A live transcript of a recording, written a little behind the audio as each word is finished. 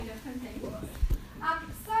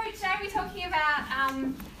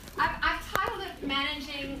I've titled it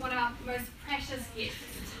Managing One of Our Most Precious Gifts,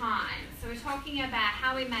 Time. So we're talking about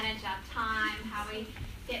how we manage our time, how we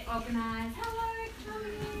get organised. Hello,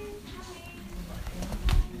 Chloe.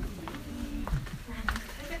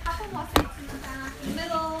 There's a couple more seats in the back, in the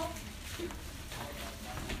middle.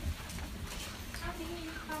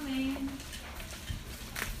 Come in.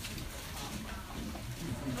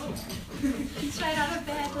 Straight out of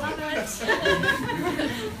bed, love it.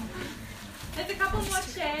 There's a couple more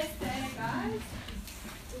chairs there, guys.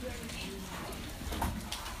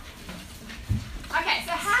 Okay,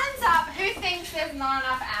 so hands up, who thinks there's not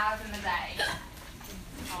enough hours in the day?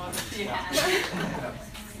 Oh, a few hands.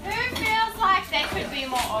 Who feels like they could be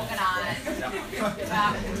more organised?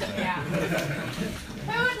 Yeah.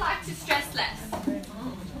 Who would like to stress less?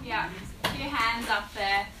 Yeah, a few hands up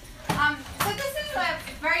there. So this is a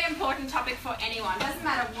very important topic for anyone. Doesn't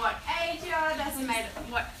matter what age you are, doesn't matter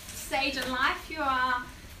what stage in life you are.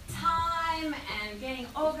 Time and getting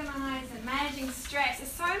organised and managing stress is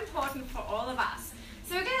so important for all of us.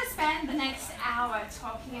 So we're going to spend the next hour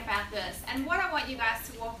talking about this. And what I want you guys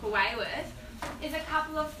to walk away with is a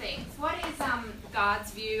couple of things. What is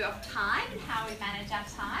God's view of time and how we manage our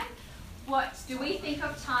time? What do we think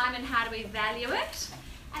of time and how do we value it?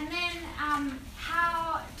 And then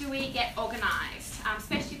how do we get organised,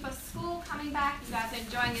 especially for school coming back. You guys are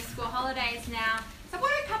enjoying your school holidays now. So what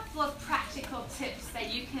are a couple of practical tips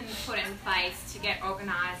that you can put in place to get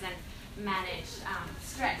organised and manage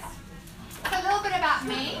stress? So a little bit about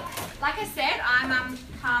me. Like I said, I'm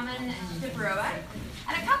Carmen de Brewer.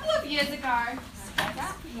 And a couple of years ago, there's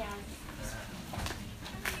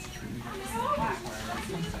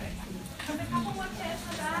a couple more chairs in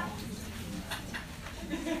the back.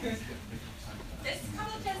 There's a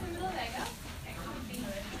couple of chairs in the middle there, girls. Get comfy.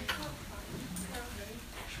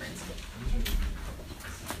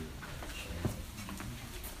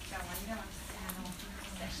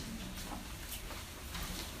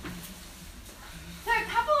 So a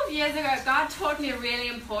couple of years ago, God taught me a really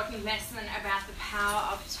important lesson about the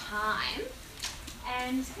power of time.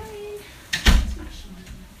 And so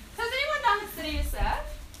has anyone done the City to Surf?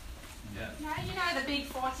 Yeah. No, you know the big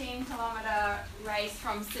 14-kilometre race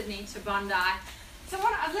from Sydney to Bondi. So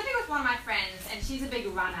I was living with one of my friends, and she's a big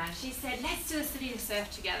runner, and she said, let's do a City to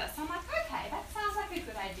Surf together. So I'm like, okay, that sounds like a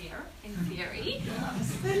good idea, in theory.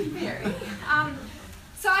 In theory.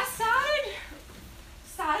 So I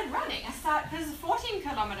started running. Because it's a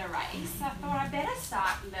 14-kilometre race, so I thought I better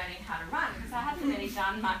start learning how to run, because I hadn't really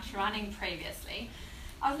done much running previously.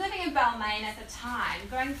 I was living in Balmain at the time,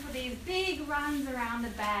 going for these big runs around the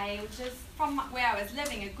bay, which is from where I was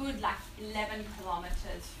living, a good 11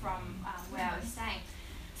 kilometres from where I was staying.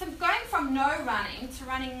 So going from no running to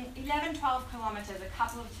running 11, 12 kilometres a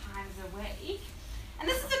couple of times a week. And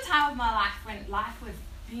this is a time of my life when life was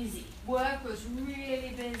busy. Work was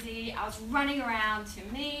really busy. I was running around to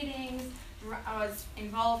meetings. I was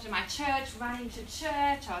involved in my church, running to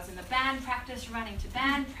church. I was in the band practice, running to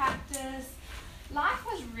band practice. Life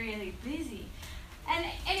was really busy. And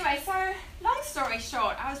anyway, so long story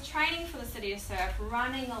short, I was training for the City to Surf,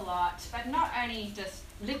 running a lot, but not only just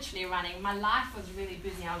literally running, my life was really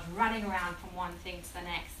busy. I was running around from one thing to the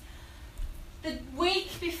next. The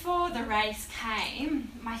week before the race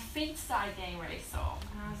came, my feet started getting really sore.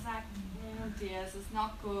 And I was like, oh dear, this is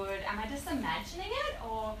not good. Am I just imagining it?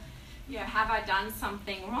 Or have I done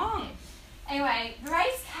something wrong? Anyway, the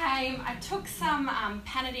race came, I took some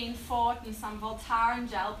Panadeine Forte and some Voltaren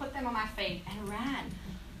gel, put them on my feet and ran.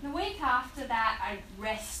 The week after that, I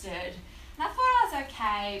rested. And I thought I was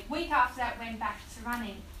okay. Week after that, went back to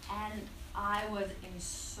running and I was in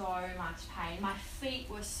so much pain. My feet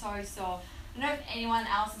were so sore. I don't know if anyone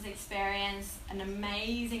else has experienced an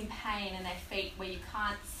amazing pain in their feet where you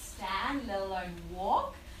can't stand, let alone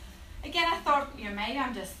walk. Again, I thought, maybe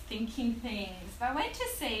I'm just thinking things. But I went to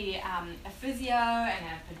see a physio and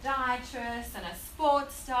a podiatrist and a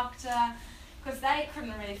sports doctor because they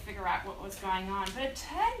couldn't really figure out what was going on. But it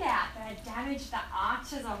turned out that I damaged the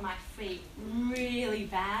arches of my feet really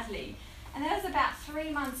badly. And there was about 3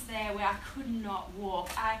 months there where I could not walk.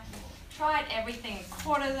 I tried everything,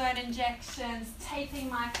 cortisone injections, taping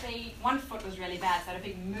my feet. One foot was really bad, so I had a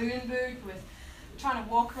big moon boot with trying to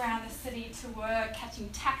walk around the city to work, catching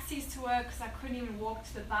taxis to work because I couldn't even walk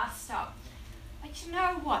to the bus stop. But you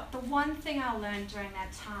know what? The one thing I learned during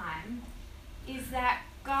that time is that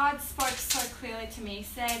God spoke so clearly to me. He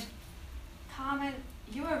said, Carmen,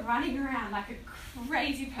 you are running around like a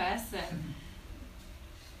crazy person.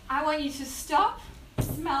 I want you to stop,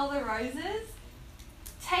 smell the roses,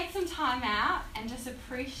 take some time out and just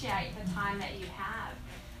appreciate the time that you have.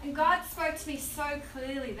 And God spoke spoke to me so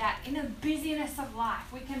clearly that in the busyness of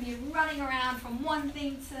life, we can be running around from one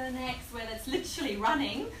thing to the next, whether it's literally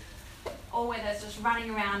running or whether it's just running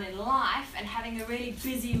around in life and having a really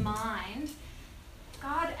busy mind.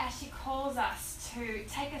 God actually calls us to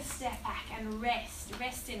take a step back and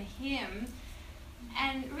rest in Him,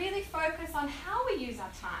 and really focus on how we use our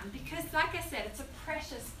time, because like I said, it's a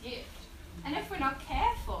precious gift. And if we're not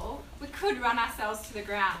careful, we could run ourselves to the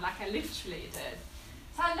ground like I literally did.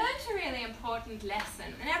 So I learned a really important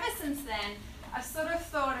lesson, and ever since then, I've sort of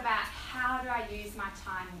thought about how do I use my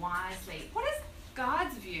time wisely? What is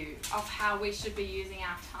God's view of how we should be using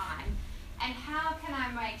our time? And how can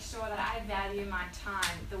I make sure that I value my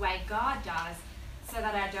time the way God does, so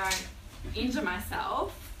that I don't injure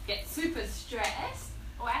myself, get super stressed,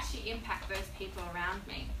 or actually impact those people around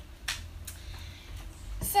me?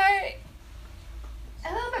 So,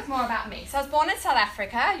 a little bit more about me. So I was born in South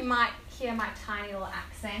Africa. You might hear my tiny little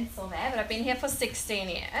accents all there, but I've been here for 16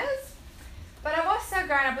 years. But I've also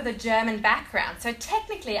grown up with a German background, so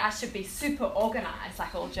technically I should be super organised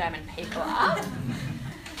like all German people are.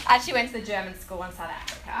 I actually went to the German school in South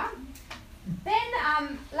Africa.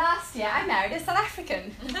 Then last year I married a South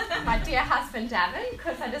African, my dear husband Davin,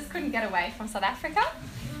 because I just couldn't get away from South Africa.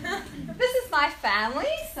 This is my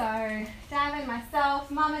family, so Davin,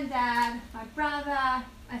 myself, mum and dad, my brother,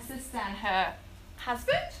 my sister and her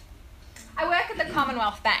husband. I work at the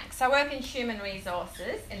Commonwealth Bank, so I work in human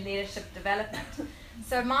resources in leadership development.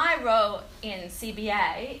 So my role in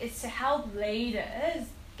CBA is to help leaders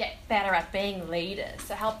get better at being leaders,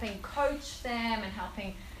 so helping coach them and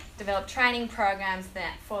helping develop training programs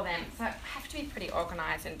for them. So I have to be pretty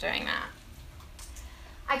organised in doing that.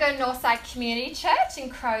 I go to Northside Community Church in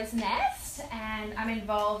Crow's Nest, and I'm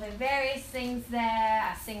involved in various things there.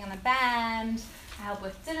 I sing in the band, I help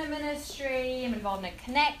with dinner ministry, I'm involved in a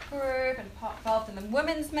connect group, and involved in the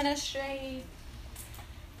women's ministry.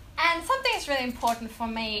 And something that's really important for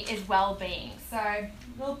me is well-being. So a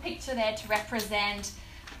little picture there to represent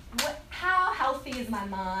how healthy is my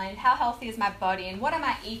mind, how healthy is my body, and what am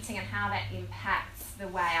I eating and how that impacts the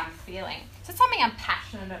way I'm feeling. So it's something I'm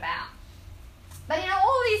passionate about. But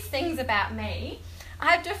all these things about me,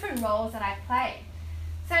 I have different roles that I play.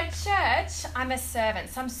 So at church, I'm a servant,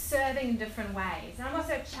 so I'm serving in different ways. And I'm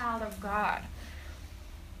also a child of God.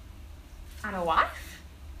 I'm a wife.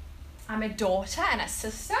 I'm a daughter and a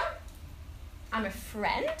sister. I'm a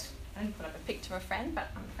friend. I didn't put up a picture of a friend, but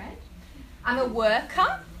I'm a friend. I'm a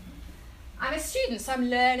worker. I'm a student, so I'm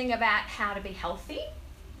learning about how to be healthy.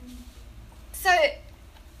 So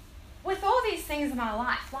with all these things in my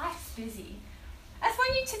life, life's busy. I just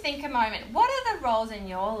want you to think a moment, what are the roles in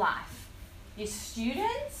your life? You're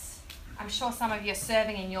students. I'm sure some of you are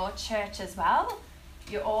serving in your church as well.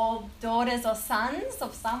 You're all daughters or sons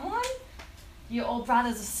of someone. You're all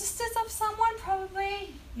brothers or sisters of someone,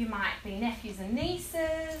 probably. You might be nephews and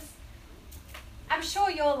nieces. I'm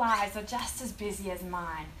sure your lives are just as busy as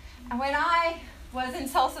mine. And when I was in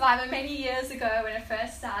Soul Survivor many years ago, when I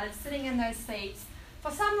first started sitting in those seats, for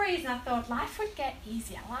some reason I thought life would get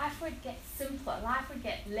easier, life would get simpler, life would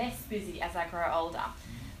get less busy as I grow older.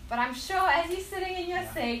 But I'm sure as you're sitting in your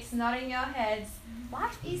seats, nodding your heads,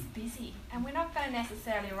 life is busy and we're not going to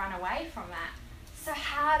necessarily run away from that. So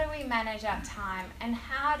how do we manage our time, and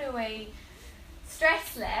how do we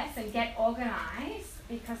stress less and get organised,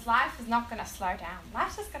 because life is not going to slow down.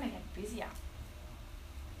 Life's just going to get busier.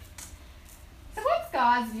 So what's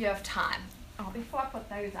God's view of time? Oh, before I put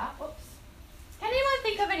those up, whoops. Can anyone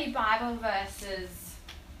think of any Bible verses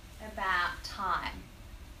about time?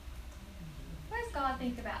 What does God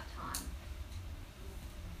think about time?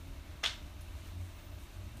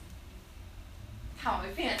 Come on,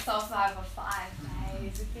 we've been at Soul Survivor for 5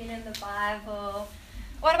 days. We've been in the Bible.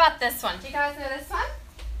 What about this one? Do you guys know this one?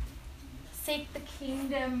 Seek the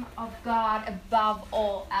kingdom of God above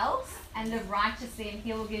all else and live righteously, and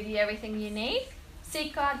He will give you everything you need.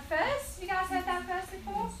 Seek God first. You guys heard that verse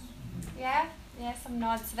before? Yeah? Yeah, some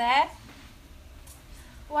nods there.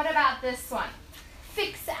 What about this one?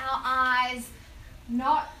 Fix our eyes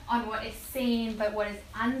not on what is seen, but what is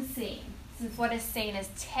unseen. Since what is seen is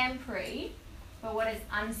temporary, but what is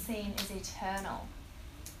unseen is eternal.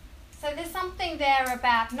 So there's something there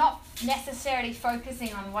about not necessarily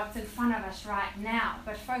focusing on what's in front of us right now,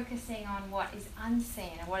 but focusing on what is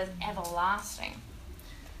unseen and what is everlasting.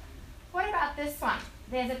 What about this one?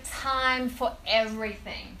 There's a time for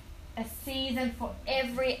everything. A season for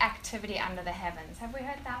every activity under the heavens. Have we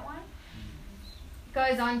heard that one? It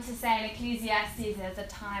goes on to say in Ecclesiastes, there's a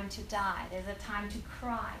time to die, there's a time to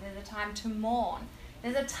cry, there's a time to mourn,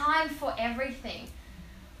 there's a time for everything.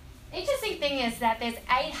 Interesting thing is that there's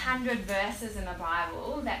 800 verses in the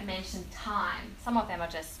Bible that mention time. Some of them are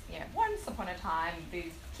just, once upon a time,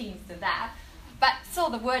 these kings did that. But still,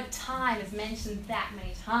 the word time is mentioned that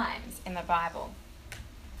many times in the Bible.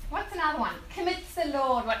 What's another one? Commit to the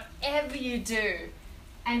Lord whatever you do,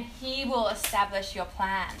 and He will establish your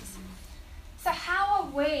plans. So how are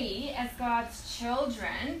we, as God's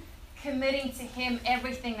children, committing to Him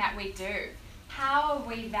everything that we do? How are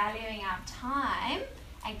we valuing our time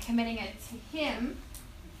and committing it to Him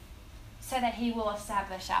so that He will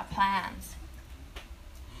establish our plans?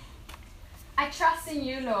 I trust in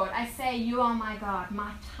you, Lord. I say, you are my God.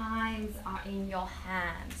 My times are in your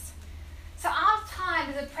hands. So our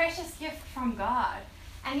time is a precious gift from God,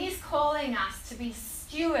 and He's calling us to be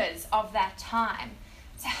stewards of that time.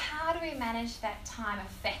 So how do we manage that time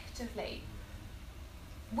effectively?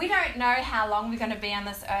 We don't know how long we're going to be on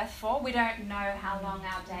this earth for. We don't know how long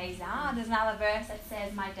our days are. There's another verse that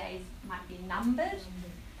says my days might be numbered.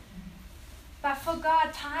 But for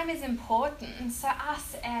God, time is important. So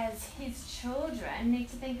us as His children need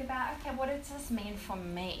to think about, okay, what does this mean for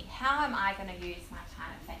me? How am I going to use my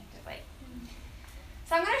time effectively?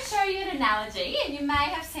 So I'm going to show you an analogy, and you may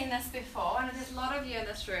have seen this before, and there's a lot of you in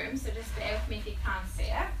this room, so just bear with me if you can't see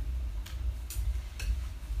it.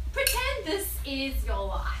 Pretend this is your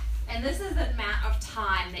life, and this is the amount of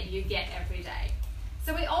time that you get every day.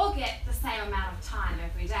 So we all get the same amount of time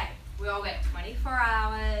every day. We all get 24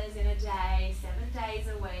 hours in a day, 7 days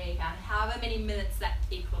a week, and however many minutes that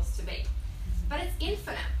equals to be. But it's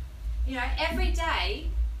infinite. Every day,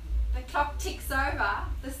 the clock ticks over,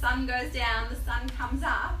 the sun goes down, the sun comes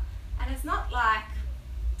up, and it's not like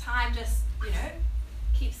time just,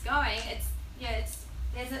 keeps going.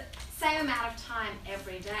 There's a same amount of time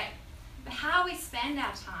every day. But how we spend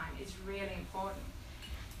our time is really important.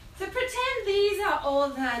 So pretend these are all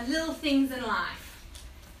the little things in life.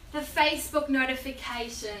 The Facebook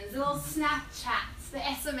notifications, the little Snapchats, the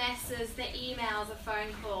SMSs, the emails, the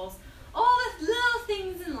phone calls, all the little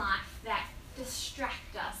things in life that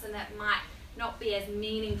distract us and that might not be as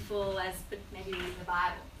meaningful as maybe reading the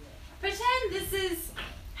Bible. Pretend this is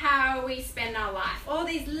how we spend our life. All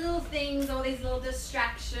these little things, all these little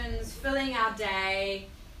distractions filling our day,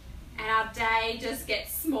 and our day just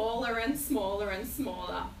gets smaller and smaller and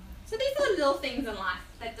smaller. So these are the little things in life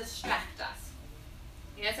that distract us.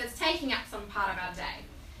 So it's taking up some part of our day.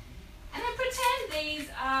 And then pretend these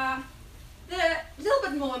are the little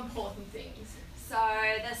bit more important things. So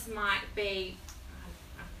this might be,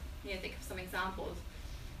 think of some examples.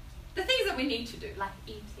 The things that we need to do, like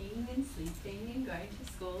eating and sleeping and going to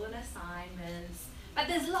school and assignments. But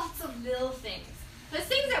there's lots of little things. There's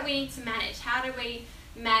things that we need to manage. How do we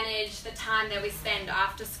manage the time that we spend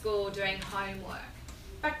after school doing homework?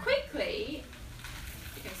 But quickly,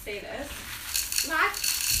 you can see this, life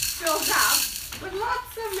fills up with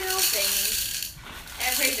lots of little things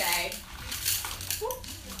every day.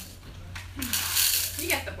 You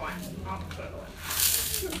get the point. I'll put it away.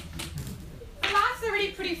 Life's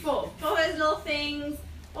already pretty full. All those little things,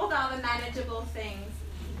 all the other manageable things.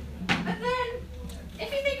 But then,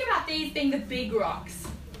 if you think about these being the big rocks,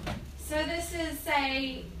 so this is,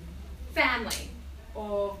 say, family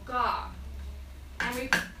or God, and we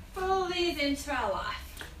pull these into our life.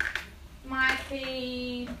 Might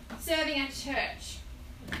be serving at church.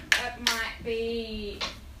 It might be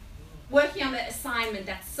working on the assignment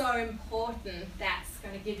that's so important that's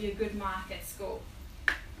going to give you a good mark at school.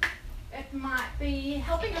 It might be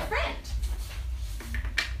helping a friend.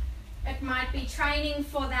 It might be training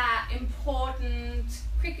for that important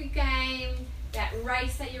cricket game, that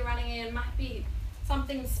race that you're running in. It might be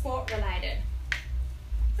something sport related.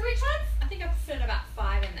 So we try, I think I've fit about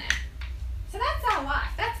 5 in there. So that's our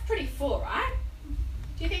life. That's pretty full, right?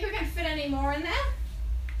 Do you think we can fit any more in there?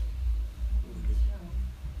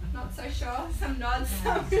 Not so sure. Some nods.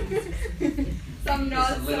 Some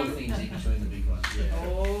nods. Some little things in between the big ones. Yeah.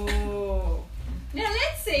 Oh. Now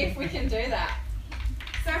let's see if we can do that.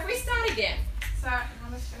 So if we start again. So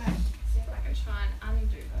I'm just going to see if I can try and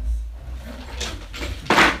undo this.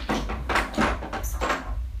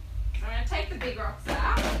 I'm going to take the big rocks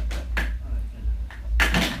out.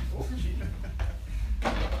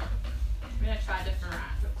 I'm going to try a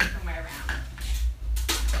different way around.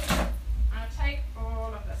 I'm going to take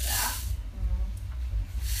all of this out.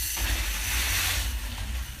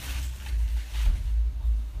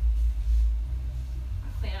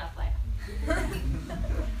 I'll clean it up later.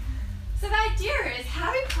 So the idea is,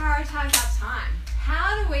 how do we prioritize our time?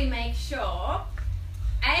 How do we make sure,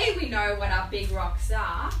 A, we know what our big rocks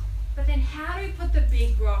are, but then how do we put the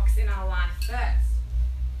big rocks in our life first?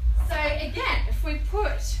 So again, if we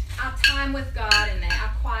put our time with God in there,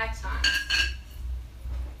 our quiet time,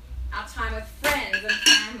 our time with friends and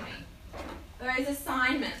family, those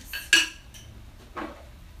assignments,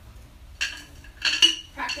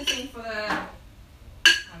 practicing for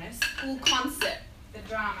the school concert, the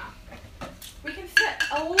drama, we can fit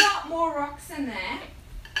a lot more rocks in there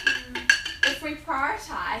if we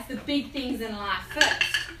prioritize the big things in life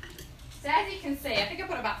first. So as you can see, I think I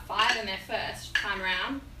put about 5 in there first time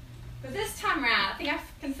around. But this time around, I think I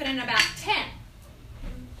can fit in about 10.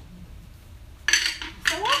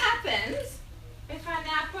 So what happens if I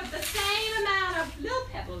now put the same amount of little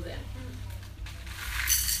pebbles in?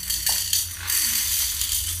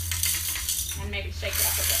 And maybe shake it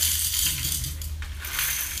up a bit.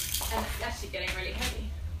 And it's actually getting really heavy.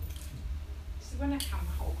 So when I come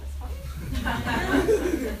hold this one.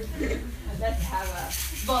 Let's have a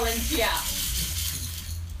volunteer.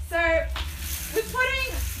 So we're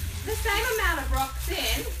putting the same amount of rocks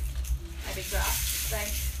in, maybe grass,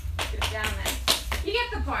 like get it down there. You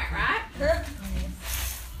get the point, right? I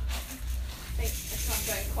think it's not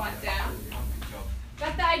going quite down.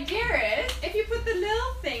 But the idea is, if you put the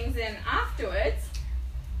little things in afterwards,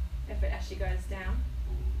 if it actually goes down.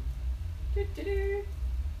 Doo-doo-doo.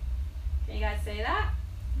 Can you guys see that?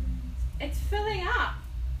 It's filling up.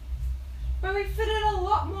 But we fit it a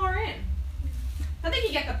lot more in. I think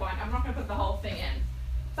you get the point. I'm not going to put the whole thing in.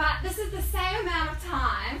 But this is the same amount of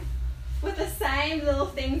time with the same little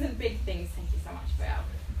things and big things. Thank you so much, Val.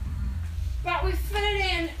 But we've fit it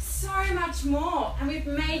in so much more, and we've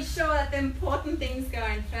made sure that the important things go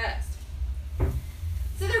in first.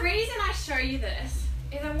 So the reason I show you this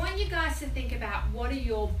is I want you guys to think about what are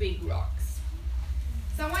your big rocks.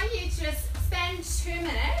 So I want you to just spend 2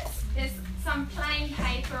 minutes. There's some plain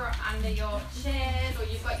paper under your chairs, or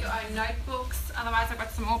you've got your own notebooks. Otherwise, I've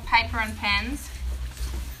got some more paper and pens.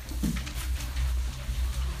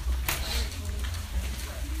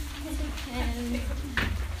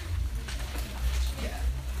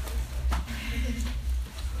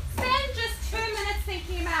 Spend just 2 minutes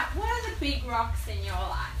thinking about what are the big rocks in your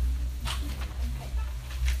life.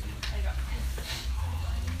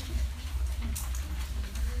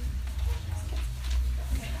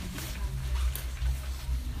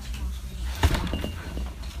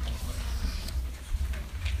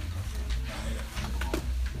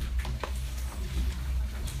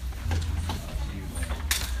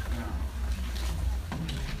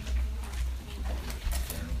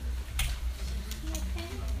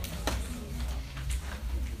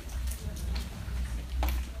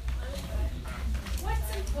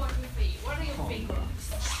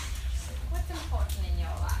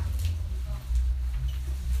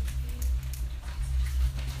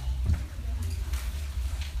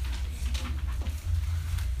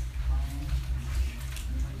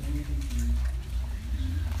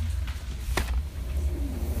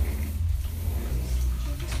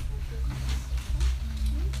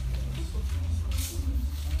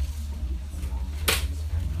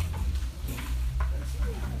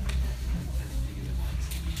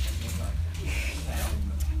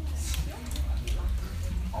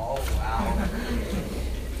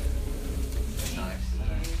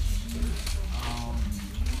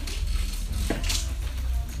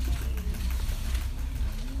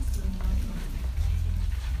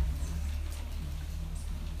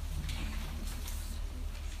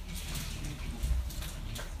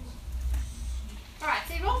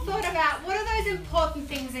 Important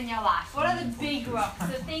things in your life. What are the big rocks,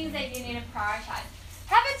 the things that you need to prioritize?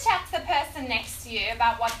 Have a chat to the person next to you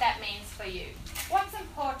about what that means for you. What's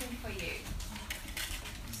important for you?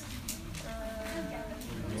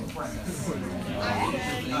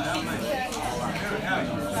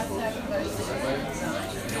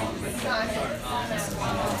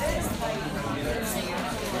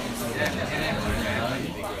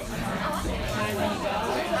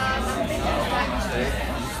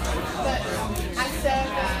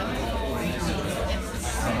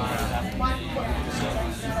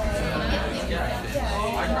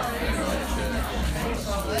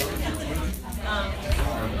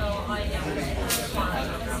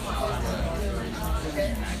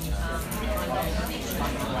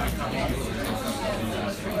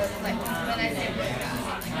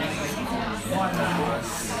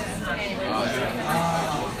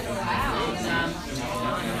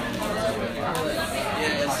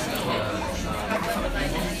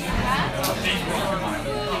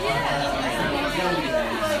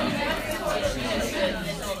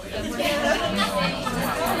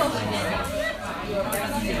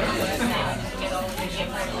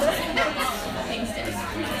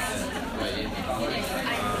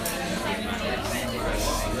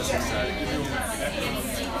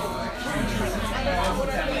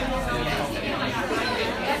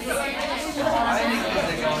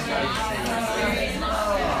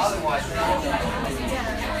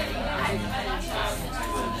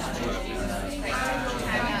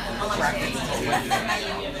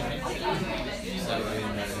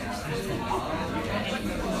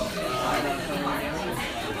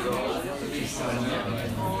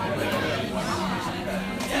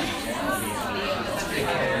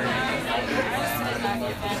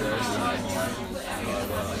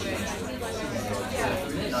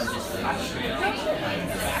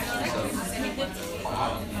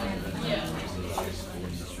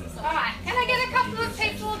 Alright, can I get a couple of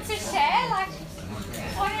people to share? Like,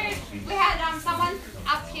 we had someone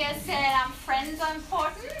up here said friends are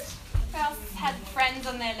important. Who else had friends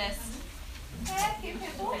on their list? Yeah, a few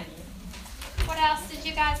people. What else did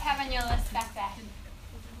you guys have on your list back there?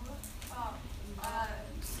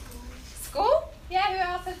 School? Yeah, who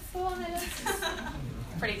else had school on their list?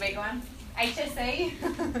 Pretty big one. HSE.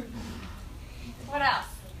 What else?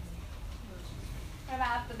 What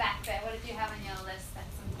about up the back there? What did you have on your list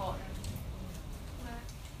that's important?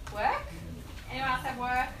 Work? Anyone else have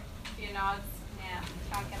work? A few nods. Yeah,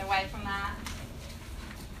 can't get away from that.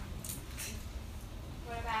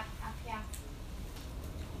 What about up here?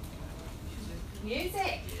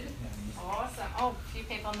 Music. Awesome. Oh, a few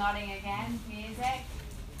people nodding again. Music.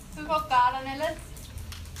 Who got God on their list?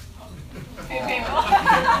 A few people.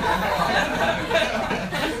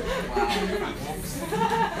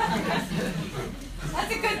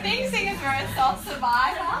 That's a good thing, seeing as we're a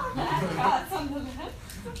self-survivor. God's on the list.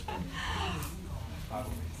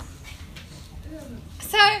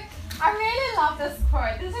 So, I really love this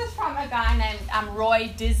quote. This is from a guy named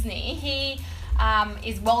Roy Disney. He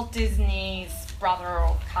is Walt Disney's brother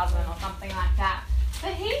or cousin or something like that.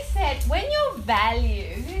 But he said, when your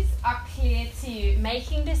values are clear to you,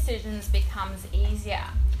 making decisions becomes easier.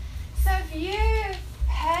 So if you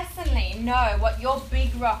personally know what your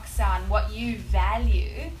big rocks are and what you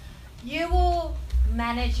value, you will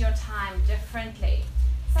manage your time differently.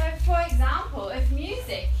 So for example, if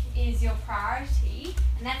music is your priority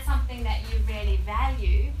and that's something that you really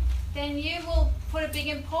value, then you will put a big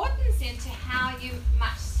importance into how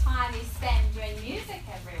much time you spend doing music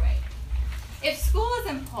every week. If school is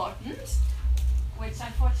important, which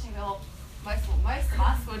unfortunately most of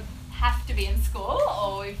us would have to be in school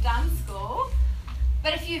or we've done school,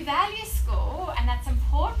 but if you value school and that's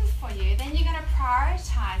important for you, then you're going to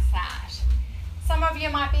prioritize that. Some of you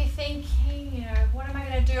might be thinking, what am I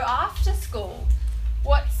going to do after school?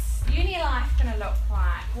 What's uni life going to look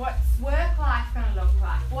like? What's work life going to look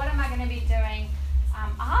like? What am I going to be doing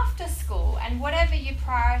after school? And whatever you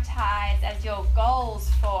prioritize as your goals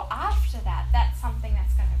for after that, that's something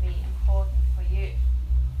that's going to be important for you.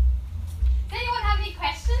 Does anyone have any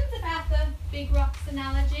questions about the big rocks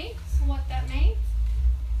analogy and what that means?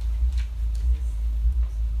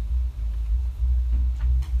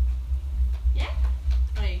 Yeah?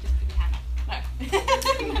 Oh, you just put your hand up.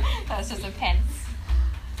 No. That was just a pen.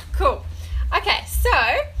 Cool. Okay,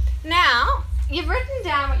 so now you've written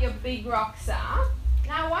down what your big rocks are.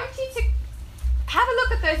 Now I want you to have a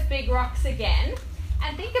look at those big rocks again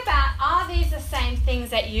and think about, are these the same things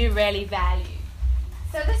that you really value?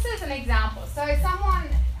 So this is an example. So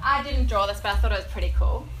I didn't draw this, but I thought it was pretty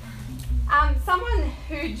cool. Someone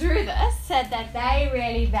who drew this said that they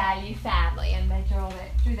really value family, and they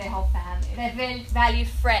drew their whole family. They value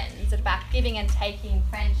friends, about giving and taking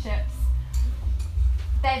friendships.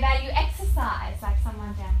 They value exercise, like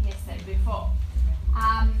someone down here said before.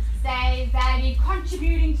 They value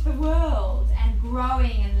contributing to the world and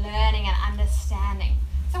growing and learning and understanding.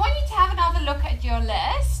 So I want you to have another look at your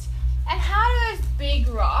list and how do those big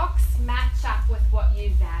rocks match up with what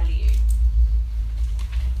you value.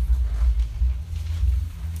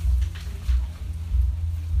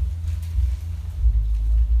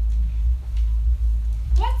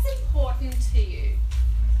 What's important to you?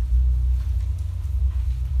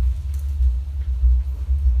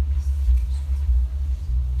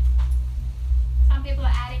 Some people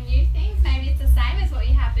are adding new things. Maybe it's the same as what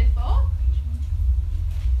you had before.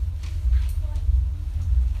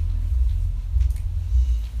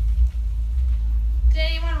 Did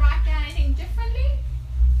anyone write down anything differently?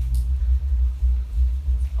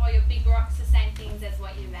 Or your big rocks the same things as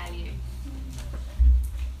what you value?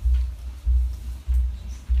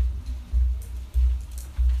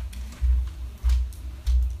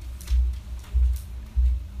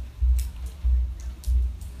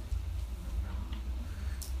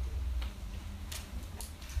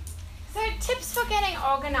 Tips for getting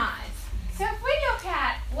organised. So if we look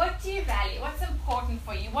at what do you value, what's important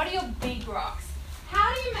for you, what are your big rocks,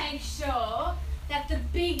 how do you make sure that the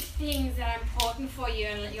big things that are important for you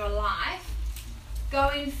in your life go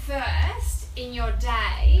in first in your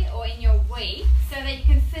day or in your week so that you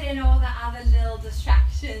can fit in all the other little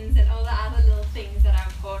distractions and all the other little things that are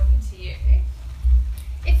important to you?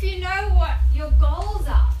 If you know what your goals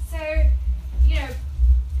are, so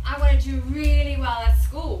I want to do really well at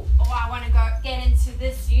school, or I want to go get into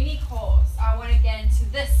this uni course, I want to get into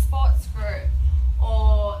this sports group,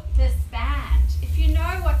 or this band. If you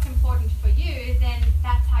know what's important for you, then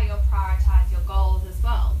that's how you'll prioritize your goals as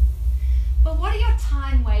well. But what are your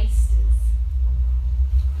time wasters?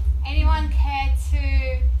 Anyone care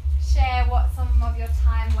to share what some of your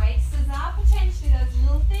time wasters are? Potentially those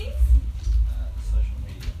little things? Social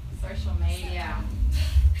media. Social media.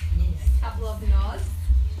 Couple of nods.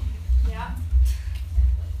 Yeah.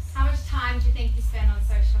 How much time do you think you spend on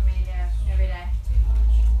social media every day?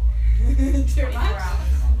 24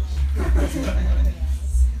 hours.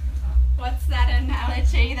 What's that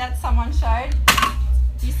analogy that someone showed?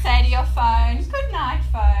 You say to your phone, "Good night,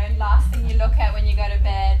 phone," last thing you look at when you go to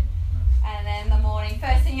bed. And then in the morning,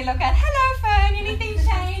 first thing you look at, "Hello, phone, anything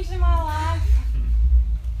changed in my life?"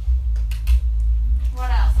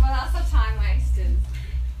 What else? What else are time wasters?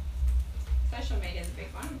 Social media is a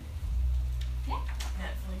big one. Yeah.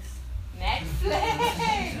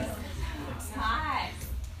 Netflix. Nice.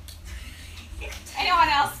 Anyone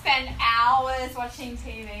else spend hours watching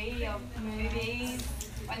TV or movies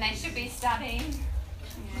when they should be studying?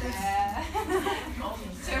 Yeah.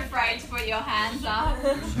 Too afraid to put your hands up.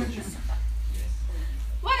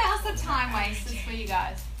 What else are time wasters for you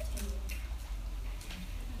guys?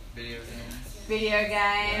 Video games. Video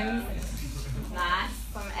games. Nice.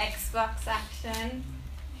 Some Xbox action.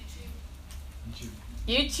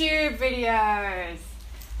 YouTube videos.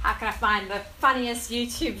 How can I find the funniest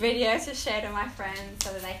YouTube video to share to my friends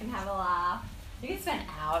so that they can have a laugh? You can spend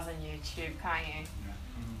hours on YouTube, can't you?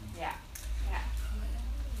 Yeah. Yeah.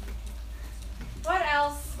 What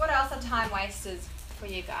else? What else are time wasters for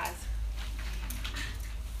you guys?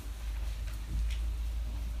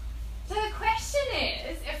 So the question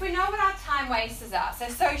is, if we know what our time wasters are, so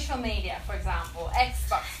social media, for example,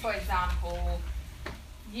 Xbox, for example,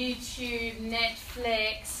 YouTube,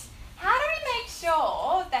 Netflix, how do we make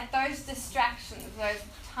sure that those distractions, those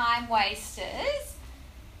time wasters,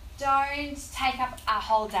 don't take up our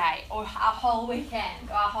whole day or our whole weekend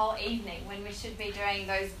or our whole evening when we should be doing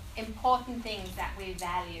those important things that we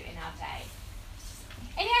value in our day?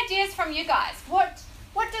 Any ideas from you guys? What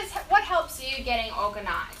helps you getting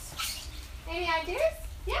organised? Any ideas?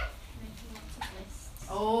 Yeah?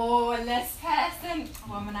 Oh, a list person. A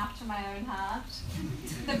woman after my own heart.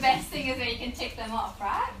 The best thing is when you can tick them off,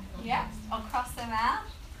 right? Yeah? Or cross them out.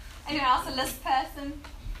 Anyone else a list person?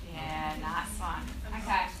 Yeah, nice one.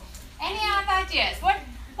 Okay. Any other ideas?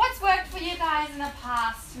 What's worked for you guys in the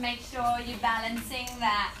past to make sure you're balancing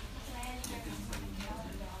that?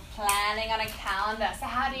 Planning on a calendar. So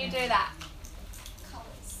how do you do that?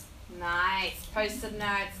 Colours. Nice. Post-it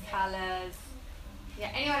notes, colours.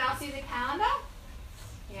 Yeah. Anyone else use a calendar?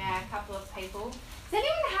 Yeah, a couple of people. Does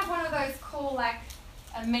anyone have one of those cool, like,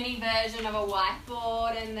 a mini version of a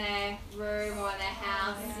whiteboard in their room or their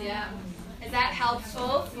house? Yeah. Is that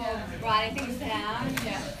helpful for writing things down?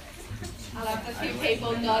 Yeah. I love the few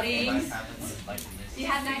people nodding. You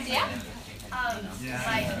had an idea?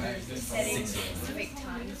 Like setting specific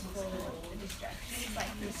times for the distractions, like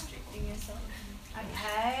restricting yourself.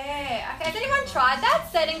 Okay. Has anyone tried that?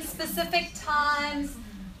 Setting specific times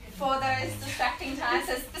for those distracting times.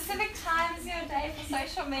 So specific times in your day for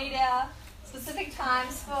social media, specific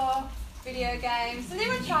times for video games. Has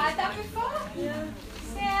anyone tried that before? Yeah.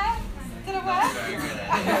 Yeah? Did it work?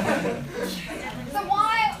 So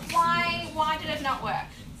why did it not work?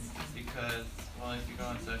 Because, well, if you go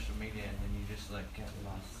on social media and then you just like get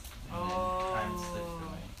lost and then time slips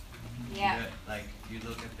away. Yeah. You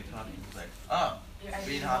look at the clock and it's like, oh, it's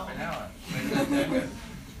been half an hour.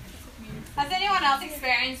 Has anyone else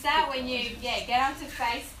experienced that when you get onto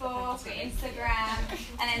Facebook or Instagram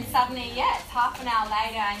and then suddenly, it's half an hour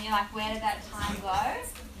later and you're like, where did that time go?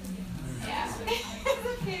 Yeah. There's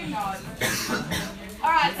a few nods.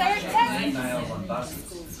 All right, so Nails on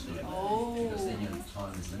buses. Oh. Because then your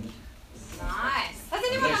time is limited. Nice. Has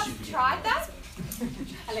anyone else tried that?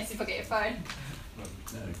 Unless you forget your phone. No,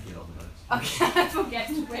 get on the notes. Okay, I forget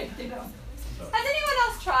to where it is. Has anyone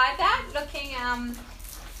else tried that?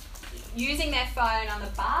 Using their phone on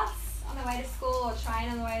the bus on the way to school or train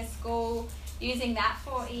on the way to school, using that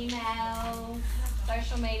for email,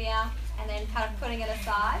 social media, and then kind of putting it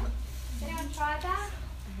aside. Has anyone tried that?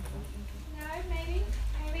 No,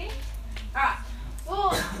 maybe? All right.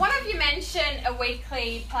 Well, one of you mentioned a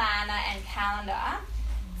weekly planner and calendar.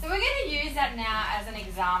 So we're going to use that now as an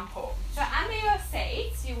example. So under your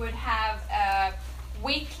seats, you would have a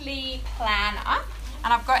weekly planner.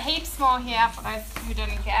 And I've got heaps more here for those who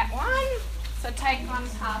didn't get one. So take one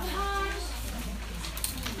half time.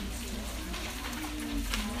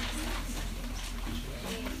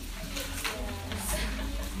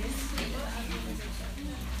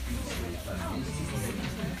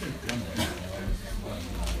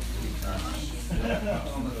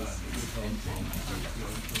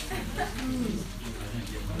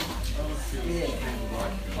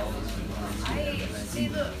 See,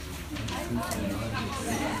 look.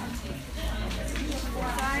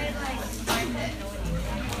 I like find it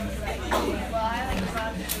annoying. Well, I like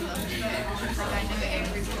run through them first. Like I do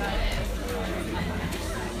every Friday.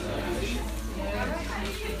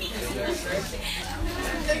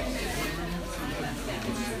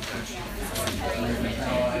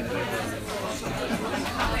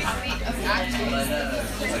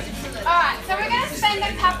 Alright, so we're going to spend a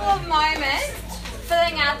couple of moments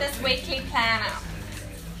filling out this weekly planner.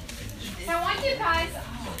 So I want you guys,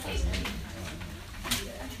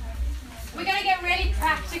 we're going to get really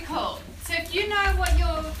practical. So if you know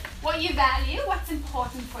what you value, what's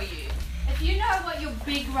important for you, if you know what your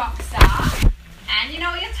big rocks are, and you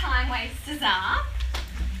know what your time wasters are,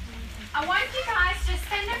 I want you guys to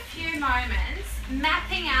spend a few moments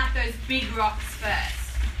mapping out those big rocks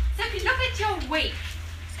first. So if you look at your week,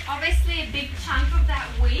 obviously a big chunk of that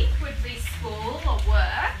week would be school or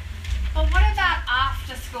work, but what about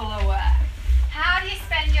after school or work? How do you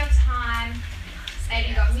spend your time? Maybe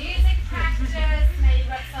you've got music practice, maybe you've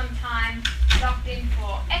got some time locked in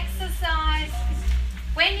for exercise.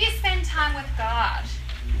 When do you spend time with God?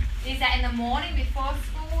 Is that in the morning before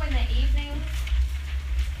school, in the evening?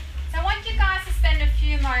 So I want you guys to spend a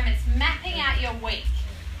few moments mapping out your week.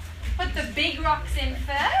 Put the big rocks in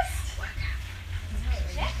first.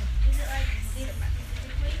 Yeah?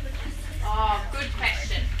 Oh, good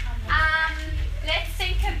question. Let's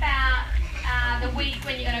think about the week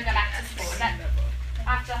when you're going to go back to school. Is that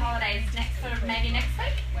after holidays, maybe next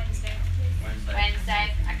week?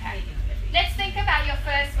 Wednesday. Okay. Let's think about your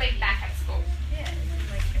first week back at school.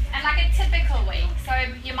 And like a typical week. So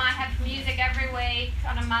you might have music every week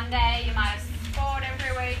on a Monday. You might have sport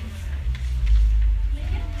every week.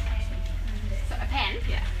 So a pen?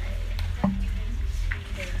 Yeah.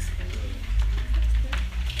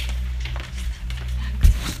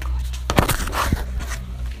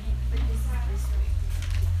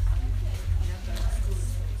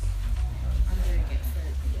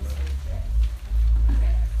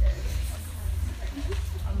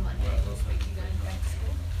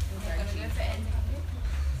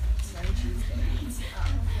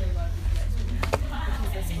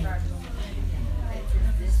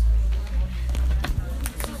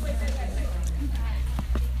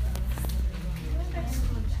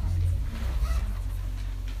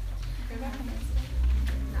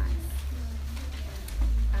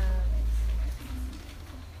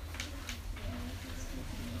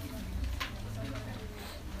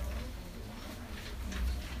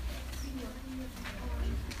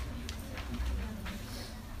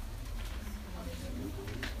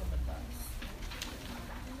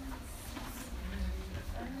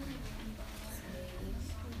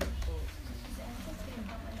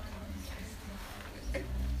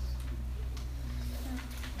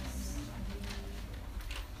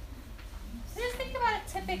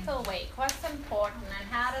 Typical week, what's important and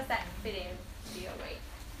how does that fit into your week?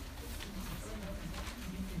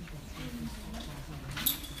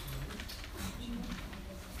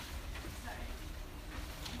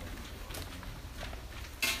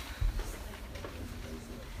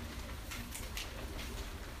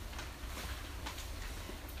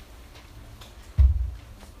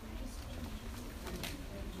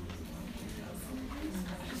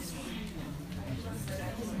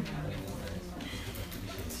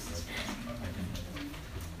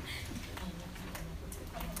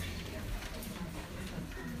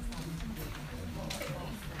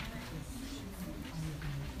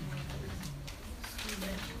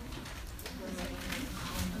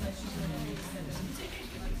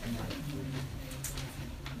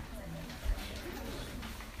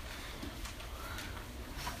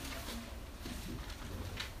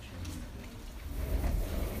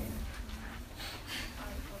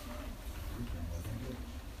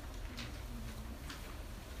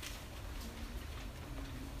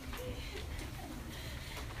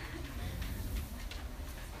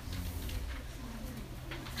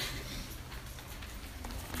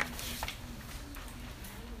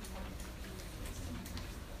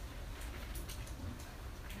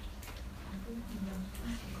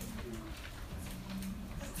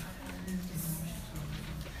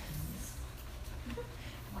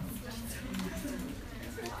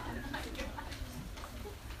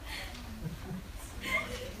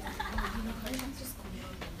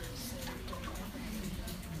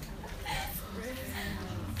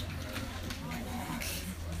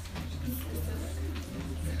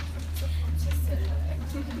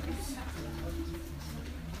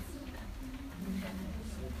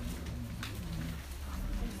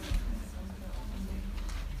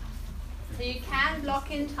 So you can block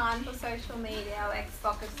in time for social media or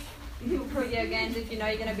Xbox video games if you know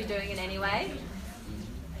you're going to be doing it anyway.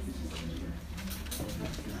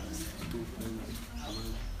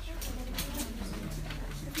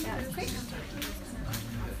 That was quick. Does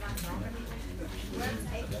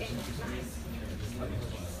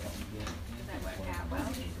that work out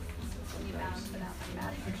well? Can you balance it out like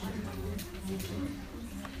that?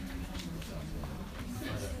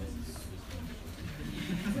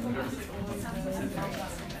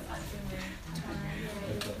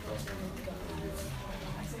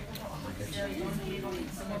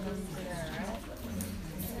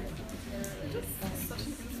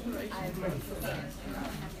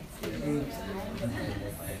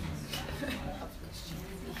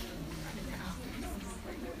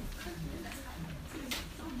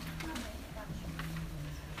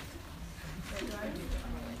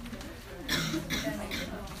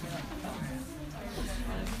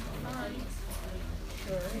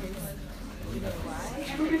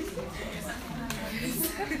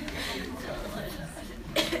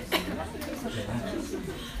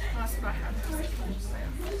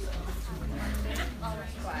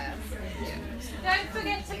 Don't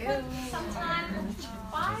forget to put some time,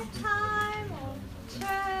 quiet time, or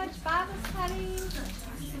church, Bible study.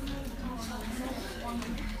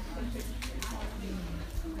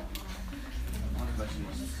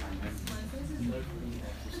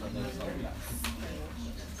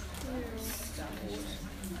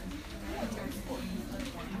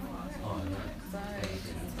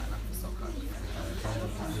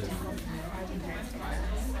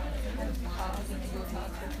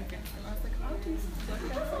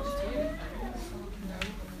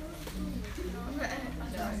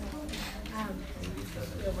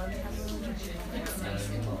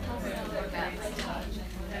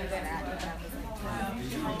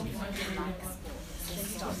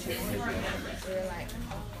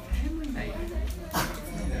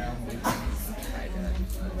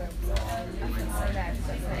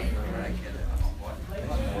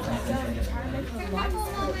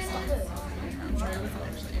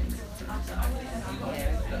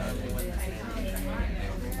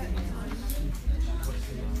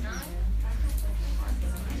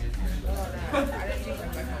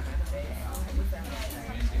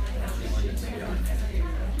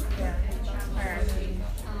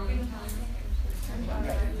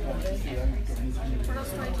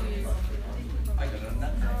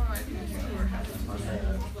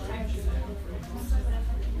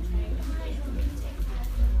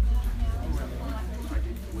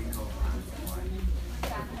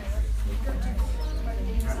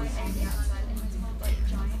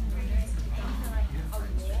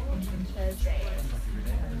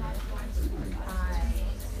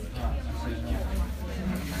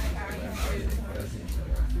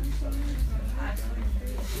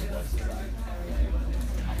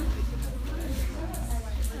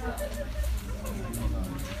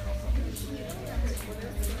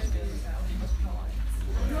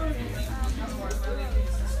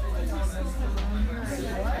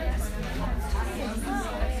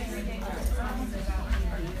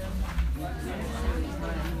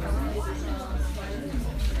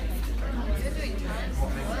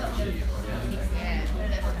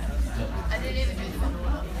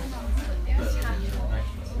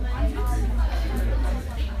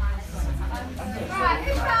 Right,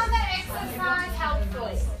 who found that exercise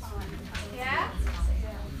helpful? Yeah?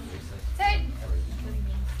 So,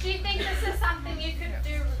 do you think this is something you could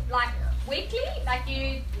do like weekly? Like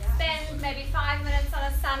you spend maybe 5 minutes on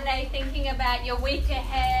a Sunday thinking about your week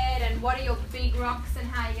ahead and what are your big rocks and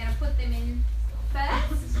how you're going to put them in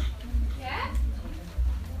first? Yeah?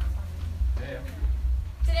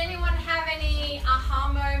 Did anyone have any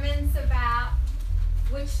aha moments about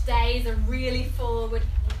which days are really full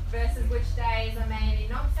versus which days are maybe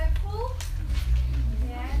not so full?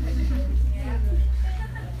 Yeah? Yeah.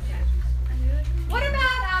 What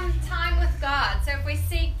about time with God? So if we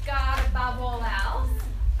seek God above all else,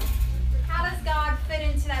 how does God fit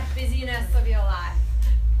into that busyness of your life?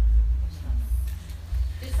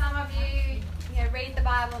 Do some of you, read the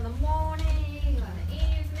Bible in the morning, or in the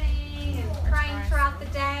evening, and praying throughout the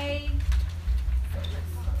day?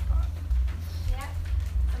 Yeah?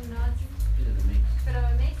 Some nods? Bit of a mix. Bit of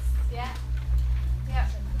a mix, yeah? Yep.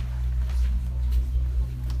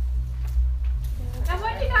 And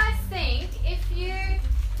what do you guys think if you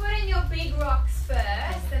put in your big rocks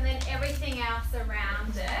first and then everything else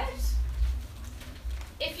around it?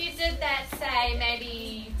 If you did that, say,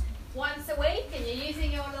 maybe once a week and you're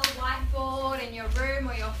using your little whiteboard in your room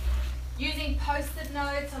or you're using post-it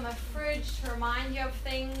notes on the fridge to remind you of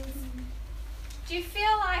things, do you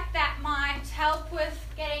feel like that might help with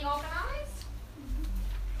getting organised?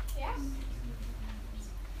 Yeah?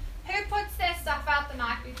 Who puts their stuff out the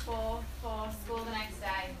night before for school the next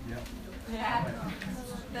day? Yep. Yeah.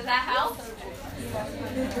 Does that help?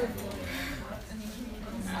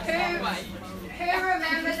 Who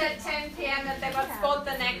remembers at 10 p.m. that they got sport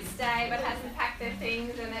the next day but hasn't packed their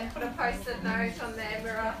things and then put a post-it note on their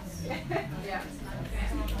mirror? Yeah.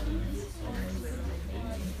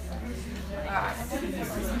 Alright.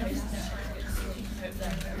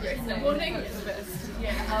 In the morning is best.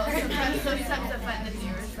 Yeah. Sometimes I find the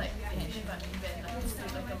nearest like pinch button bed like just do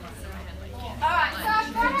like a muscle and like yeah. Alright, so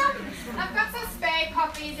I've got some spare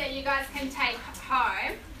copies that you guys can take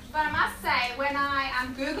home. But I must say, when I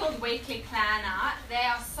Googled Weekly Planner, there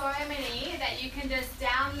are so many that you can just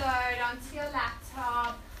download onto your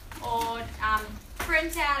laptop or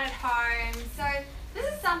print out at home. So this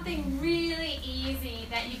is something really easy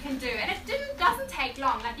that you can do. And it doesn't take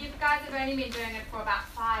long. Like, you guys have only been doing it for about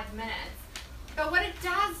 5 minutes. But what it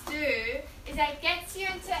does do is it gets you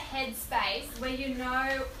into a headspace where you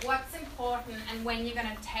know what's important and when you're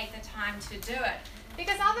going to take the time to do it.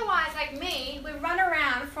 Because otherwise, like me, we run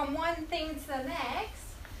around from one thing to the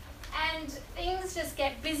next and things just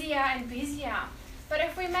get busier and busier. But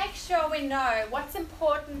if we make sure we know what's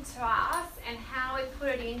important to us and how we put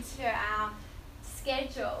it into our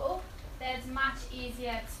schedule, then it's much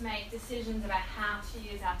easier to make decisions about how to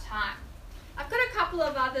use our time. I've got a couple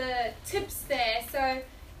of other tips there. So,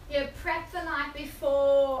 prep the night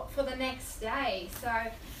before for the next day. So,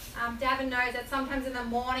 Davin knows that sometimes in the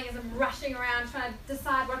morning as I'm rushing around trying to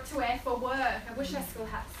decide what to wear for work. I wish I still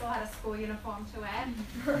had a school uniform to wear.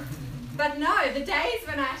 But no, the days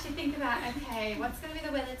when I actually think about, okay, what's going to be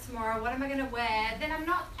the weather tomorrow? What am I going to wear? Then I'm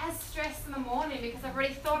not as stressed in the morning because I've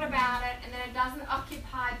already thought about it and then it doesn't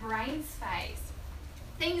occupy brain space.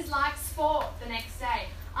 Things like sport the next day.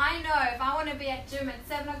 I know if I want to be at gym at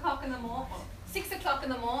 7 o'clock in the morning, 6 o'clock in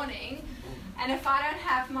the morning, and if I don't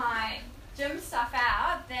have my gym stuff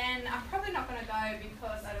out, then I'm probably not going to go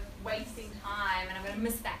because I'm wasting time and I'm going to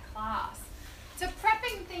miss that class. So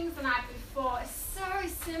prepping things the night before is so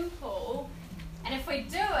simple, and if we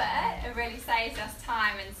do it, it really saves us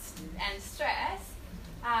time and stress.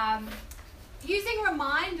 Using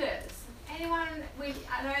reminders. I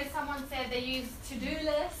know someone said they use to-do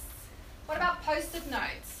lists. What about post-it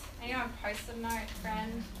notes? Anyone post-it note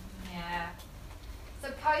friend? Yeah. So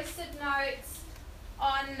post-it notes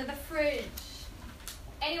on the fridge.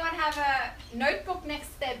 Anyone have a notebook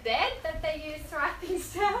next to their bed that they use to write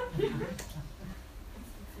things down?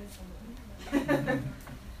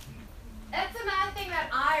 That's another thing that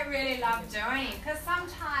I really love doing, because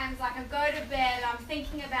sometimes like I go to bed, I'm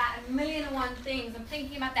thinking about a million and one things. I'm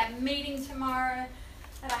thinking about that meeting tomorrow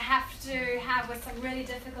that I have to have with some really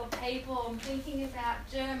difficult people. I'm thinking about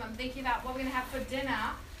gym. I'm thinking about what we're going to have for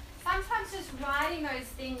dinner. Sometimes just writing those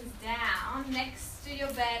things down next to your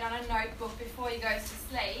bed on a notebook before you go to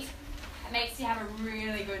sleep, it makes you have a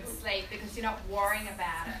really good sleep because you're not worrying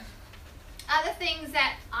about it. Other things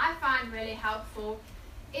that I find really helpful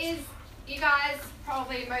is, you guys,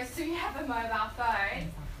 probably most of you have a mobile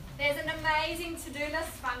phone. There's an amazing to-do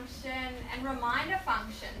list function and reminder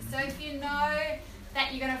function. So if you know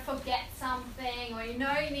that you're going to forget something, or you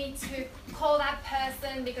know you need to call that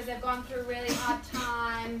person because they've gone through a really hard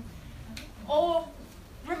time, or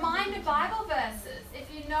reminder Bible verses. If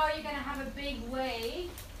you know you're going to have a big week,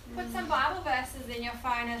 put some Bible verses in your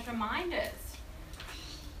phone as reminders.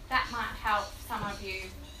 That might help some of you.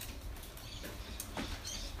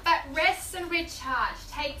 But rest and recharge.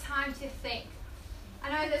 Take time to think. I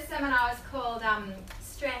know this seminar was called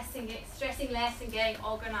Stressing Less and Getting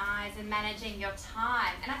Organised and Managing Your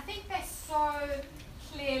Time. And I think they're so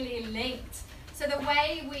clearly linked. So the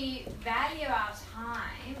way we value our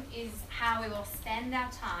time is how we will spend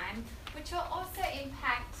our time, which will also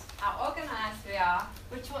impact how organised we are,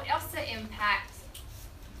 which will also impact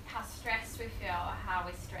how stressed we feel or how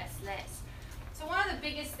we stress less. So one of the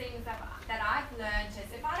biggest things that I've learned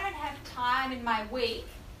is if I don't have time in my week,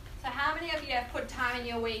 so how many of you have put time in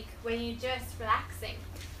your week where you're just relaxing,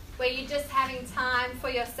 where you're just having time for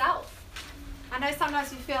yourself? I know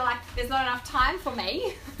sometimes you feel like there's not enough time for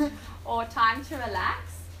me or time to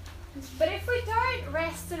relax. But if we don't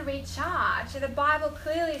rest and recharge, the Bible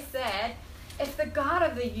clearly said if the God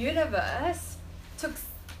of the universe took,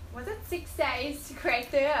 was it 6 days to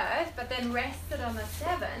create the earth, but then rested on the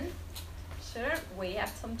 7th, shouldn't we have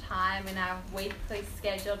some time in our weekly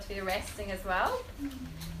schedule to be resting as well?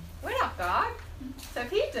 We're not God. So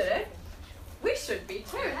if He did it, we should be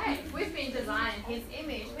too, hey? We've been designed in His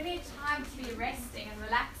image. We need time to be resting and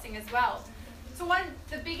relaxing as well. So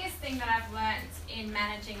the biggest thing that I've learned in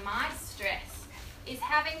managing my stress is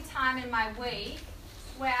having time in my week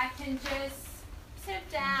where I can just sit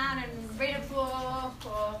down and read a book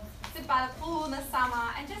or sit by the pool in the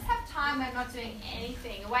summer and just have time where I'm not doing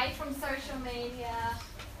anything, away from social media,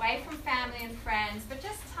 away from family and friends, but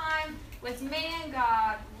just time with me and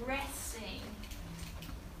God, resting.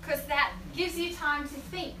 Because that gives you time to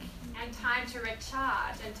think and time to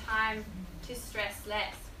recharge and time to stress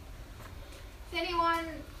less. Does anyone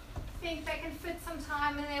think they can fit some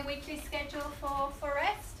time in their weekly schedule for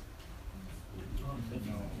rest?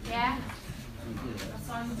 Yeah?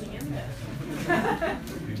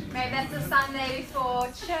 Maybe that's the Sunday before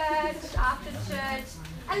church, after church.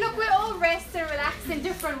 And look, we all rest and relax in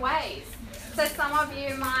different ways. So some of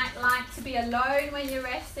you might like to be alone when you're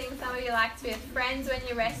resting. Some of you like to be with friends when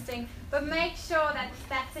you're resting. But make sure that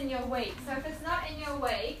that's in your week. So if it's not in your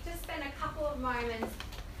week, just spend a couple of moments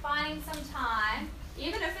finding some time,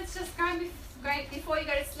 even if it's just going before you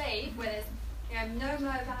go to sleep, where there's no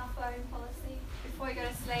mobile phone policy, before you go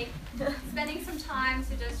to sleep, spending some time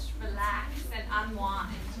to just relax and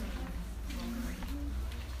unwind.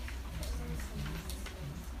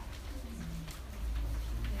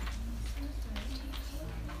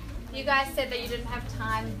 You guys said that you didn't have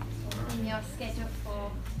time in your schedule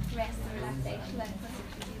for rest and relaxation.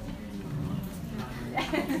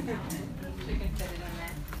 You can fit it in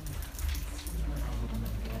there.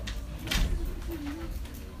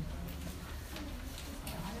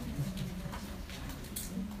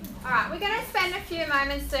 Alright, we're going to spend a few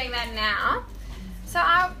moments doing that now. So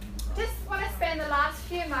I just want to spend the last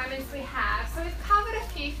few moments we have. So we've covered a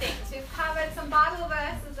few things. We've covered some Bible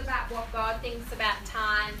verses about what God thinks about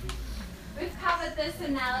time. We've covered this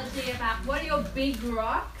analogy about what are your big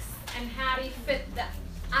rocks and how do you fit the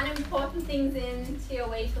unimportant things into your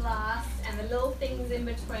week last and the little things in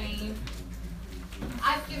between.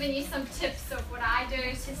 I've given you some tips of what I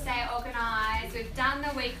do to stay organised. We've done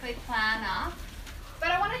the weekly planner. But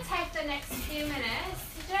I want to take the next few minutes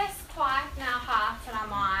to just quieten our hearts and our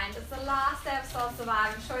minds. It's the last day of Soul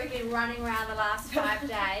Survive. I'm sure you've been running around the last 5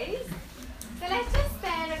 days. So let's just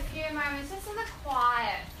spend a few moments just in the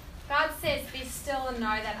quiet. God says, be still and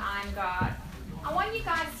know that I'm God. I want you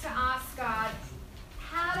guys to ask God,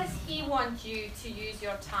 how does He want you to use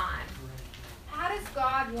your time? How does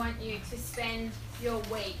God want you to spend your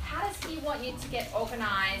week? How does He want you to get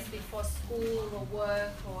organised before school or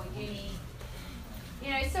work or uni? You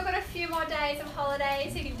know, you've still got a few more days of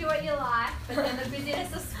holidays, you can do what you like, but then the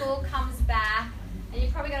busyness of school comes back and you're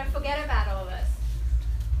probably going to forget about all this.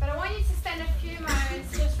 But I want you to spend a few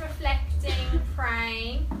moments just reflecting,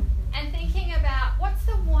 praying, and thinking about what's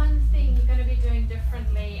the one thing you're going to be doing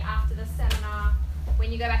differently after the seminar,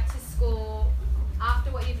 when you go back to school, after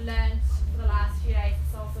what you've learned for the last few days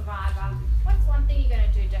of Soul Survivor. What's one thing you're going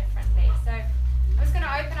to do differently? So I'm just going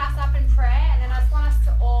to open us up in prayer, and then I just want us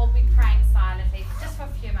to all be praying silently just for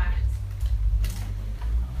a few moments.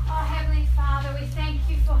 Oh, Heavenly Father, we thank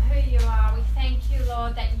you for who you are. We thank you,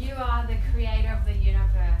 Lord, that you are the creator of the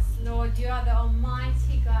universe. Lord, you are the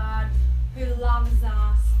Almighty God who loves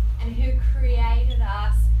us and who created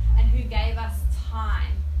us and who gave us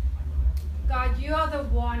time. God, you are the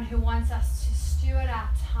one who wants us to steward our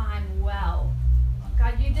time well.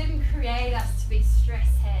 God, you didn't create us to be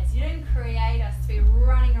stress heads. You didn't create us to be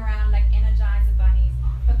running around like Energizer bunnies.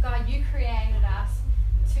 But God, you created us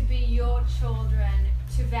to be your children,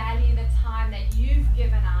 to value the time that you've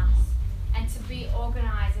given us, and to be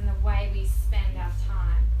organized in the way we spend our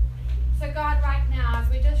time. So God, right now, as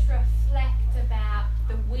we just reflect about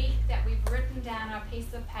the week that we've written down on a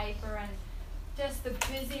piece of paper and just the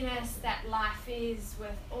busyness that life is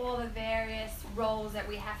with all the various roles that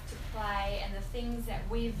we have to play and the things that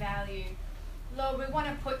we value, Lord, we want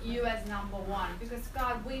to put you as number one, because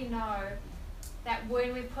God, we know that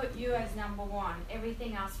when we put you as number one,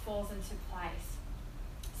 everything else falls into place.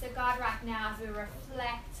 So God, right now, as we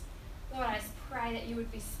reflect, Lord, I just pray that you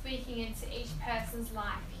would be speaking into each person's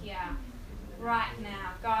life here right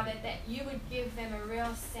now. God, that you would give them a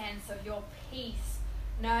real sense of your peace,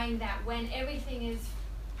 knowing that when everything is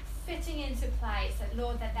fitting into place, that,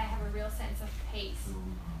 Lord, that they have a real sense of peace.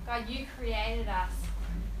 God, you created us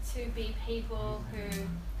to be people who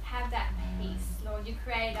have that peace. Lord, you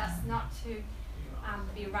created us not to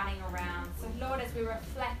be running around. So, Lord, as we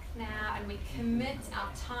reflect now and we commit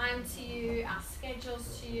our time to you, our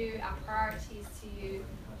schedules to you, our priorities to you,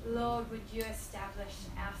 Lord, would you establish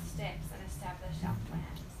our steps and establish our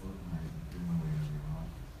plans?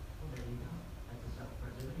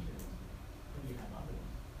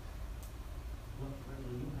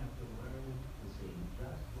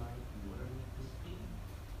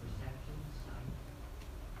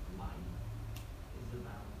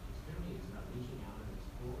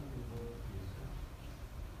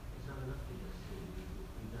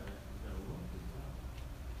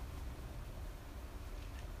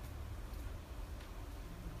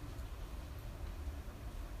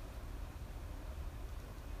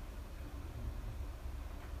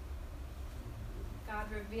 God,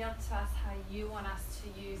 reveal to us how you want us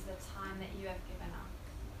to use the time that you have given us.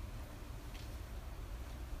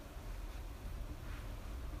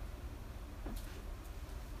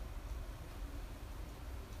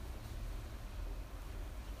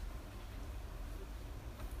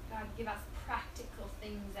 God, give us practical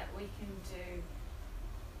things that we can do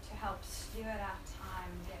to help steward our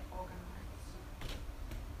time, get organized.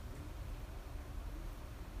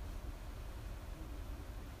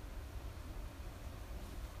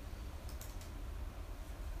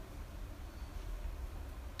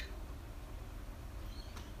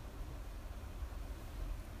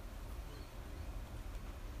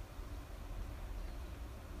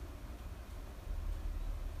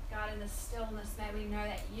 God, in the stillness, may we know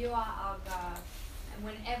that you are our God. And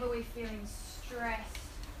whenever we're feeling stressed,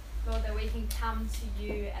 Lord, that we can come to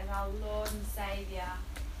you as our Lord and Savior,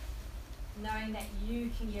 knowing that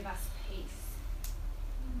you can give us peace.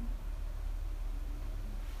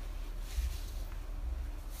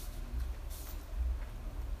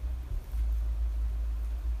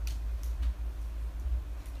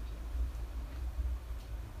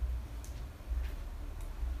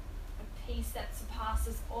 A peace that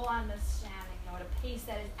surpasses all understanding, Lord, a peace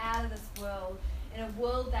that is out of this world, in a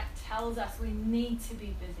world that tells us we need to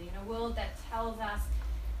be busy, in a world that tells us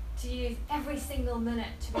to use every single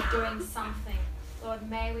minute to be doing something. Lord,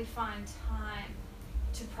 may we find time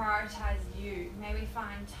to prioritize you. May we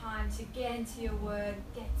find time to get into your word,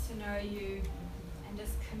 get to know you, and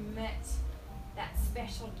just commit that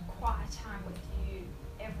special quiet time with you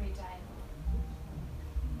every day, Lord.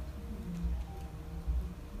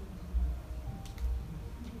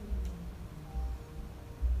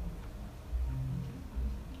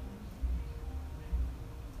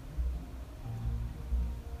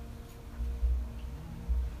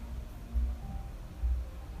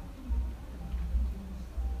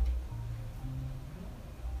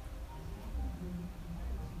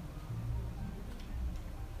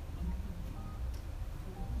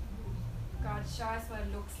 God, show us what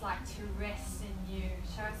it looks like to rest in you.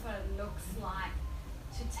 Show us what it looks like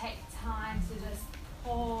to take time to just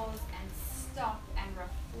pause and stop and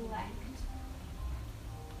reflect.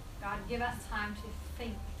 God, give us time to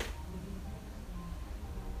think.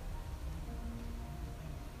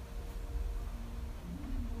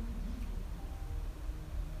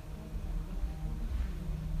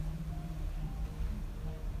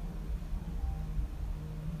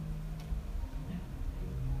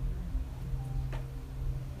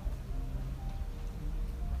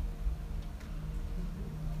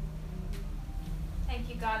 Thank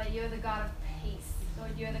you, God, that you're the God of peace.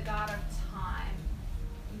 Lord, you're the God of time.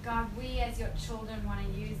 And God, we as your children want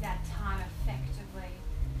to use that time effectively.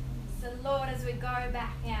 So Lord, as we go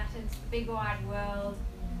back out into the big wide world,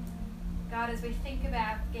 God, as we think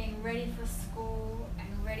about getting ready for school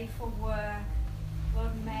and ready for work,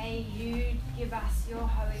 Lord, may you give us your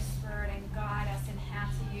Holy Spirit and guide us in how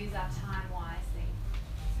to use our time wisely.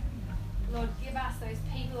 Lord, give us those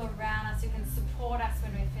people around us who can support us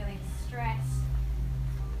when we're feeling stressed.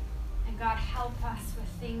 And God, help us with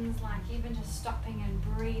things like even just stopping and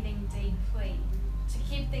breathing deeply to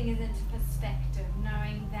keep things into perspective,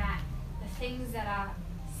 knowing that the things that are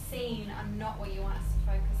seen are not what you want us to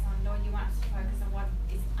focus on. Lord, you want us to focus on what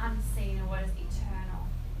is unseen and what is eternal.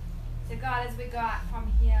 So God, as we go out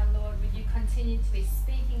from here, Lord, would you continue to be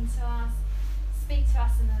speaking to us? Speak to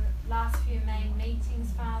us in the last few main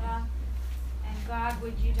meetings, Father. And God,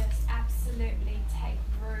 would you just absolutely take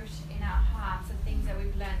root in our hearts the things that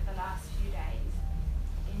we've learned the last few days.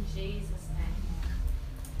 In Jesus' name,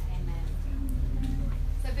 amen.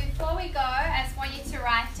 So before we go, I just want you to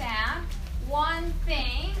write down one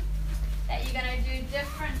thing that you're going to do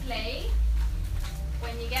differently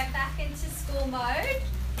when you get back into school mode,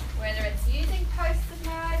 whether it's using post-it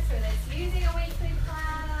notes, whether it's using a weekly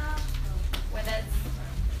planner, whether it's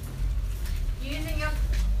using your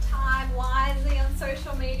time wisely on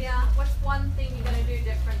social media. What's one thing you're going to do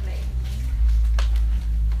differently?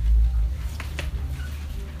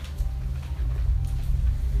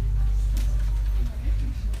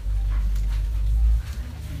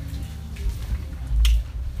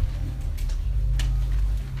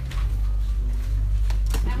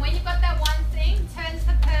 And when you've got that one thing, turn to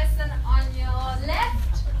the person on your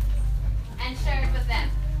left and share it with them.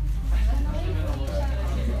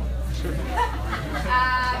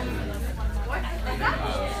 What is that?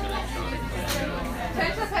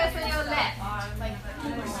 Turn to the person on your left.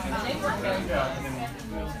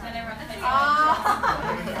 Oh,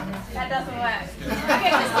 that doesn't work.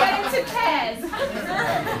 Okay, just get into pairs.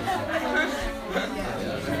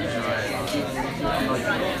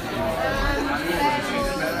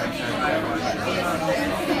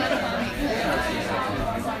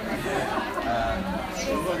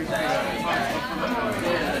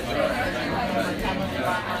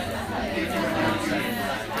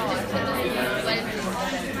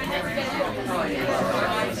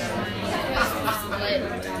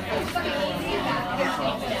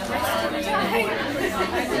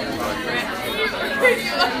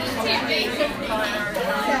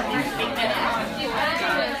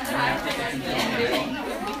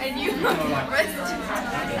 And you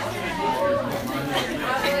rest.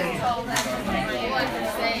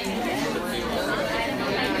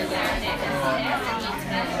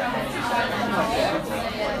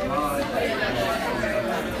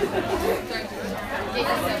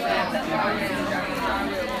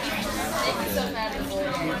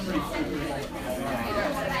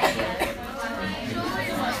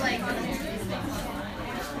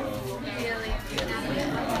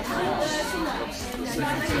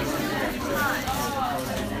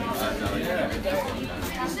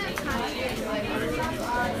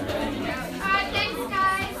 Alright, thanks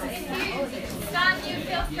guys. If you start, you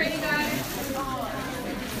feel free to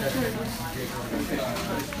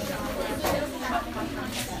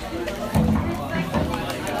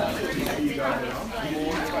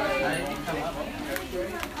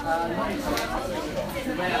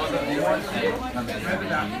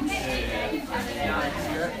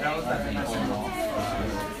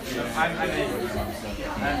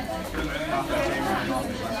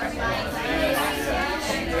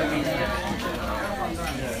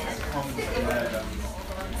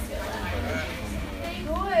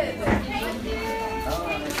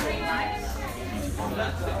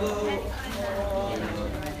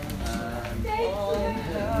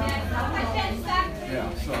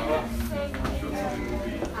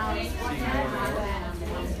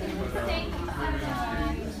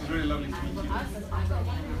It's really lovely to meet you.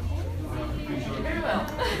 Very well.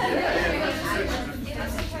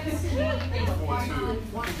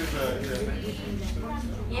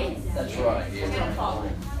 Yes. That's right, yeah. Oh,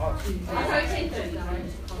 awesome. Yeah,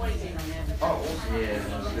 it's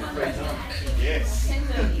good friends, huh? Yes.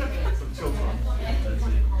 Some children. Thank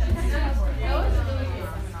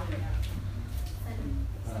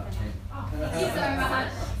you so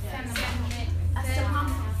much.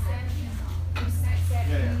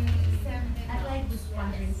 Yeah. Adelaide was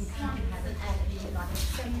wondering if she could have an attitude like a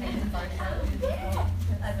second photo.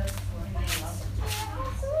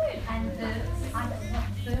 And the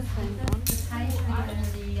first one, the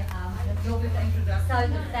pastry and so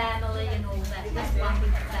the family and all that. This one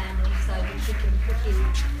with the family, so that she can put in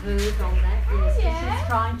hers on that. Yes, she's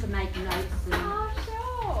trying to make notes. And, Oh,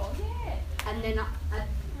 sure. Yeah. and then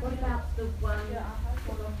what about the one?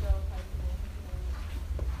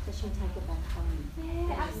 So she'll take it back home.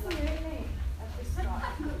 Yeah, absolutely.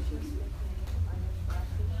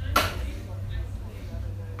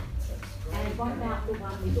 And what about the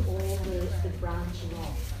one with all the branching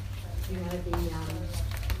off? You know,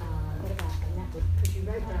 what about, and that would, because you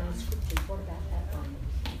wrote down the scriptures, what about that one?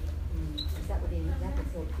 Is that what that would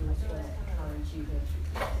help you as well, encourage you to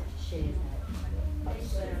share that?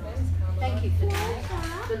 Thank you for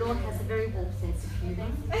that. The Lord has a very warm sense of humour.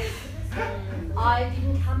 I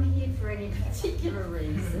didn't come here for any particular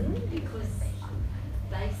reason, because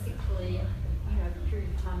basically, you know, the period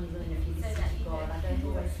of time you learn if you listen to God, I don't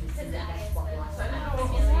always listen, that that's what life is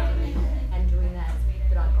and doing that,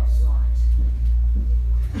 but I got right.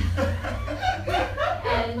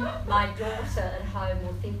 And my daughter at home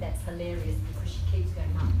will think that's hilarious because she keeps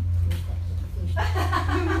going, Mum, finish that, finish that.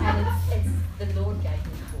 And it's the Lord gave me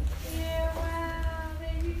the book. Yeah, wow,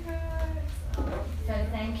 there you go. So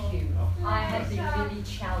thank you. I have been really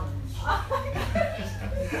challenged. Oh my gosh.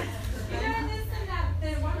 You know,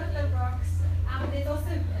 there's one of the rocks, there's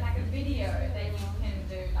also like a video that you can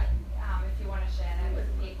do, like if you want to share that with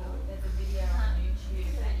people, there's a video on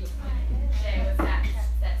YouTube that you can share with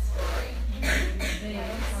that story.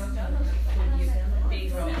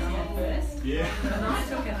 Big rock first. Yeah.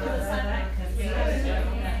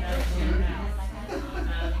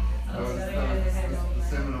 That was the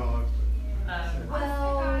seminar.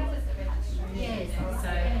 Well, yes,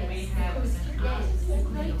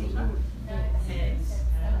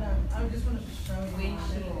 I just wanted to show when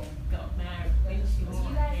she got married, when she was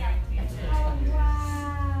married.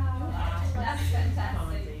 Wow. That's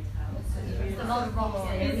fantastic. there's a lot of rocks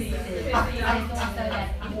there. And also that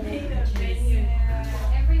Venue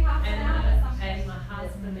Every half an hour or something. and my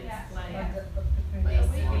husband explained